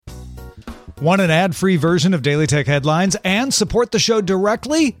Want an ad-free version of Daily Tech Headlines and support the show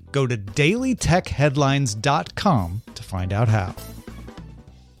directly? Go to dailytechheadlines.com to find out how.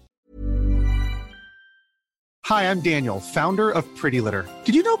 Hi, I'm Daniel, founder of Pretty Litter.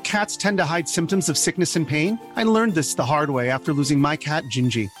 Did you know cats tend to hide symptoms of sickness and pain? I learned this the hard way after losing my cat,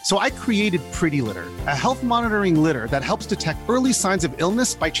 Gingy. So I created Pretty Litter, a health monitoring litter that helps detect early signs of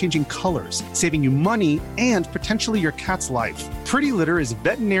illness by changing colors, saving you money and potentially your cat's life. Pretty Litter is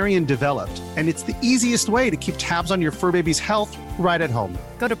veterinarian developed, and it's the easiest way to keep tabs on your fur baby's health right at home.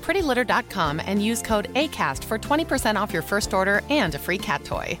 Go to prettylitter.com and use code ACAST for 20% off your first order and a free cat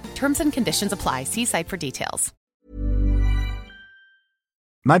toy. Terms and conditions apply. See site for details.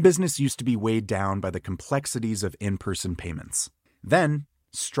 My business used to be weighed down by the complexities of in-person payments. Then,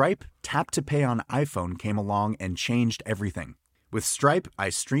 Stripe Tap to Pay on iPhone came along and changed everything. With Stripe, I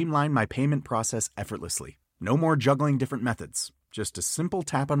streamlined my payment process effortlessly. No more juggling different methods. Just a simple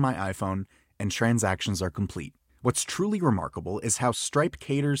tap on my iPhone and transactions are complete. What's truly remarkable is how Stripe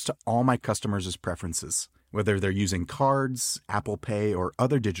caters to all my customers' preferences. Whether they're using cards, Apple Pay, or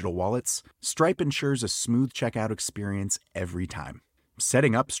other digital wallets, Stripe ensures a smooth checkout experience every time.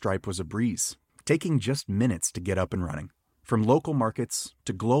 Setting up Stripe was a breeze, taking just minutes to get up and running. From local markets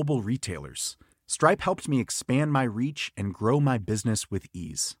to global retailers, Stripe helped me expand my reach and grow my business with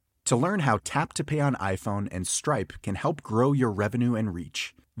ease. To learn how Tap to Pay on iPhone and Stripe can help grow your revenue and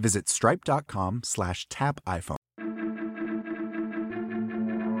reach, visit stripe.com/tapiphone.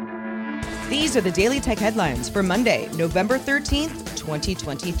 These are the Daily Tech Headlines for Monday, November 13th,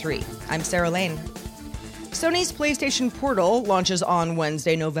 2023. I'm Sarah Lane. Sony's PlayStation Portal launches on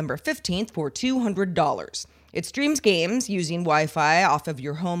Wednesday, November 15th for $200. It streams games using Wi-Fi off of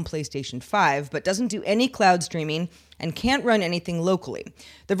your home PlayStation 5, but doesn't do any cloud streaming and can't run anything locally.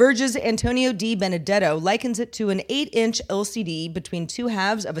 The Verge's Antonio Di Benedetto likens it to an 8-inch LCD between two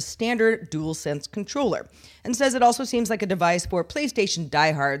halves of a standard DualSense controller, and says it also seems like a device for PlayStation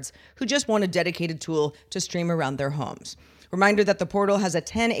diehards who just want a dedicated tool to stream around their homes. Reminder that the Portal has a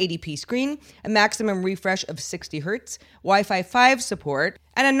 1080p screen, a maximum refresh of 60 Hz, Wi-Fi 5 support,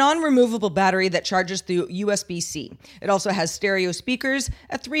 and a non-removable battery that charges through USB-C. It also has stereo speakers,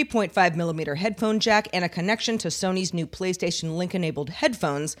 a 3.5mm headphone jack, and a connection to Sony's new PlayStation Link-enabled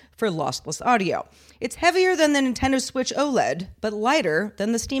headphones for lossless audio. It's heavier than the Nintendo Switch OLED, but lighter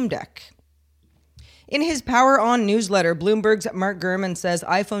than the Steam Deck. In his Power On newsletter, Bloomberg's Mark Gurman says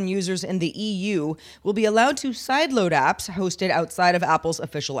iPhone users in the EU will be allowed to sideload apps hosted outside of Apple's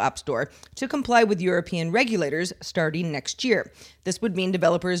official App Store to comply with European regulators starting next year. This would mean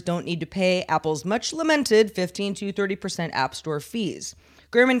developers don't need to pay Apple's much-lamented 15 to 30% App Store fees.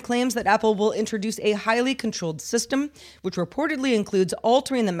 Gurman claims that Apple will introduce a highly controlled system, which reportedly includes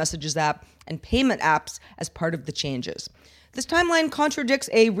altering the Messages app and payment apps as part of the changes. This timeline contradicts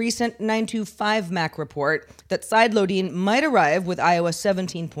a recent 9to5 Mac report that sideloading might arrive with iOS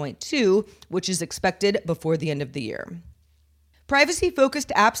 17.2, which is expected before the end of the year.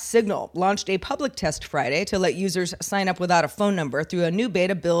 Privacy-focused app Signal launched a public test Friday to let users sign up without a phone number through a new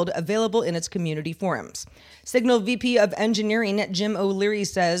beta build available in its community forums. Signal VP of Engineering Jim O'Leary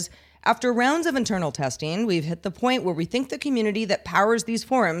says, "After rounds of internal testing, we've hit the point where we think the community that powers these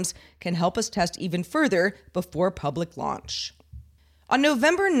forums can help us test even further before public launch." On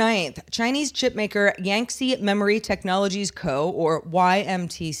November 9th, Chinese chipmaker Yangtze Memory Technologies Co., or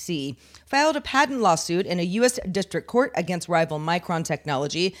YMTC, filed a patent lawsuit in a U.S. district court against rival Micron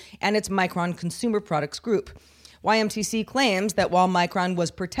Technology and its Micron Consumer Products Group. YMTC claims that while Micron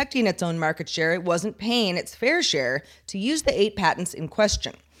was protecting its own market share, it wasn't paying its fair share to use the 8 patents in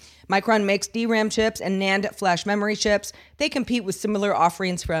question. Micron makes DRAM chips and NAND flash memory chips. They compete with similar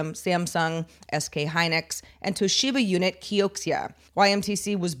offerings from Samsung, SK Hynix, and Toshiba unit Kioxia.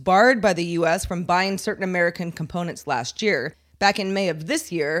 YMTC was barred by the U.S. from buying certain American components last year. Back in May of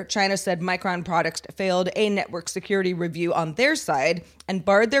this year, China said Micron products failed a network security review on their side and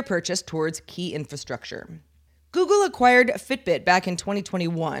barred their purchase towards key infrastructure. Google acquired Fitbit back in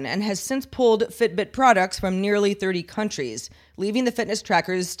 2021 and has since pulled Fitbit products from nearly 30 countries, leaving the fitness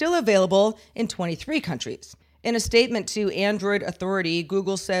trackers still available in 23 countries. In a statement to Android Authority,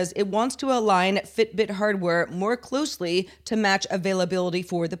 Google says it wants to align Fitbit hardware more closely to match availability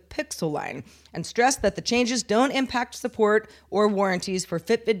for the Pixel line, and stressed that the changes don't impact support or warranties for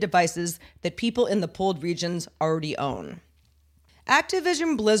Fitbit devices that people in the pulled regions already own.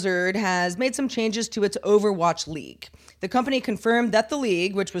 Activision Blizzard has made some changes to its Overwatch League. The company confirmed that the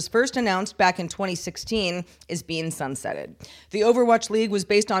league, which was first announced back in 2016, is being sunsetted. The Overwatch League was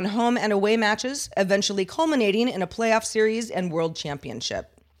based on home and away matches, eventually culminating in a playoff series and world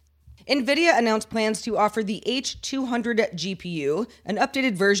championship. NVIDIA announced plans to offer the H200 GPU, an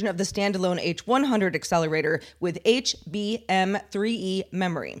updated version of the standalone H100 accelerator with HBM3E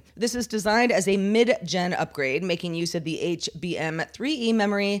memory. This is designed as a mid-gen upgrade, making use of the HBM3E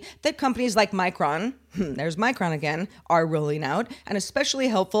memory that companies like Micron, there's Micron again, are rolling out, and especially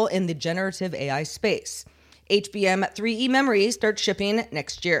helpful in the generative AI space. HBM3E memory starts shipping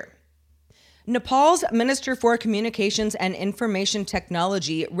next year. Nepal's Minister for Communications and Information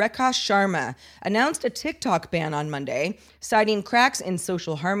Technology, Rekha Sharma, announced a TikTok ban on Monday, citing cracks in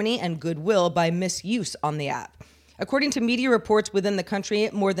social harmony and goodwill by misuse on the app. According to media reports within the country,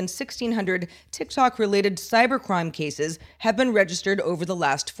 more than 1,600 TikTok-related cybercrime cases have been registered over the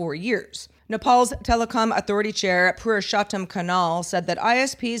last 4 years. Nepal's Telecom Authority Chair Purushottam Kanal said that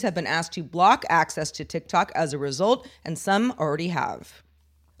ISPs have been asked to block access to TikTok as a result, and some already have.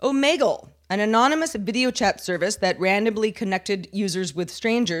 Omegle, an anonymous video chat service that randomly connected users with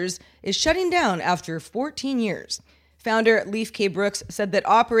strangers, is shutting down after 14 years. Founder Leif K. Brooks said that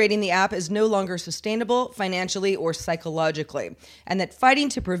operating the app is no longer sustainable financially or psychologically, and that fighting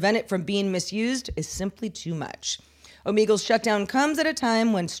to prevent it from being misused is simply too much. Omegle's shutdown comes at a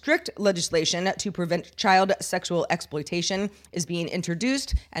time when strict legislation to prevent child sexual exploitation is being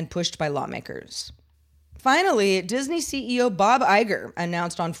introduced and pushed by lawmakers. Finally, Disney CEO Bob Iger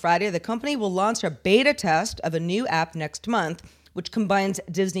announced on Friday the company will launch a beta test of a new app next month, which combines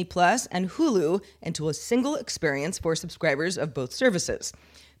Disney Plus and Hulu into a single experience for subscribers of both services.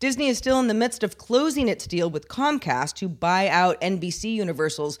 Disney is still in the midst of closing its deal with Comcast to buy out NBC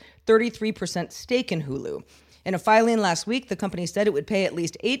Universal's 33% stake in Hulu. In a filing last week, the company said it would pay at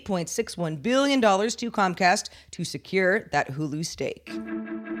least $8.61 billion to Comcast to secure that Hulu stake.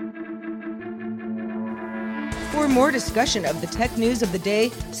 For more discussion of the tech news of the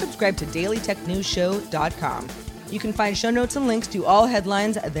day, subscribe to dailytechnewsshow.com. You can find show notes and links to all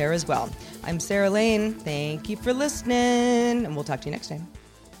headlines there as well. I'm Sarah Lane. Thank you for listening, and we'll talk to you next time.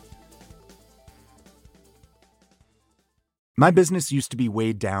 My business used to be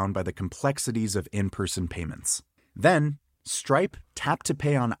weighed down by the complexities of in-person payments. Then, Stripe Tap to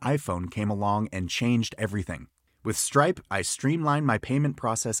Pay on iPhone came along and changed everything. With Stripe, I streamlined my payment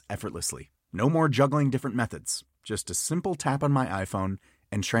process effortlessly. No more juggling different methods. Just a simple tap on my iPhone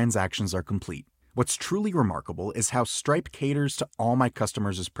and transactions are complete. What's truly remarkable is how Stripe caters to all my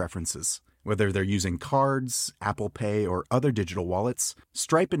customers' preferences. Whether they're using cards, Apple Pay, or other digital wallets,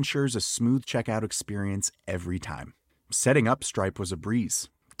 Stripe ensures a smooth checkout experience every time. Setting up Stripe was a breeze,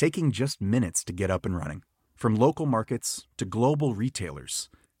 taking just minutes to get up and running. From local markets to global retailers,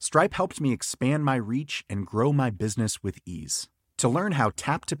 Stripe helped me expand my reach and grow my business with ease. To learn how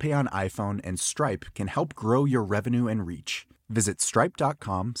Tap to Pay on iPhone and Stripe can help grow your revenue and reach, visit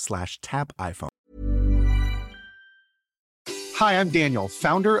stripe.com/tapiphone. Hi, I'm Daniel,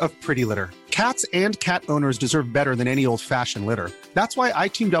 founder of Pretty Litter. Cats and cat owners deserve better than any old-fashioned litter. That's why I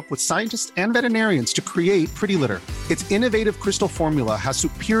teamed up with scientists and veterinarians to create Pretty Litter. Its innovative crystal formula has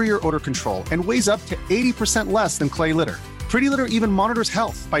superior odor control and weighs up to 80% less than clay litter. Pretty Litter even monitors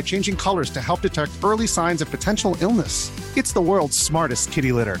health by changing colors to help detect early signs of potential illness. It's the world's smartest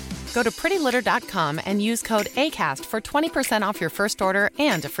kitty litter. Go to prettylitter.com and use code ACAST for 20% off your first order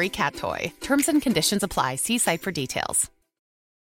and a free cat toy. Terms and conditions apply. See site for details.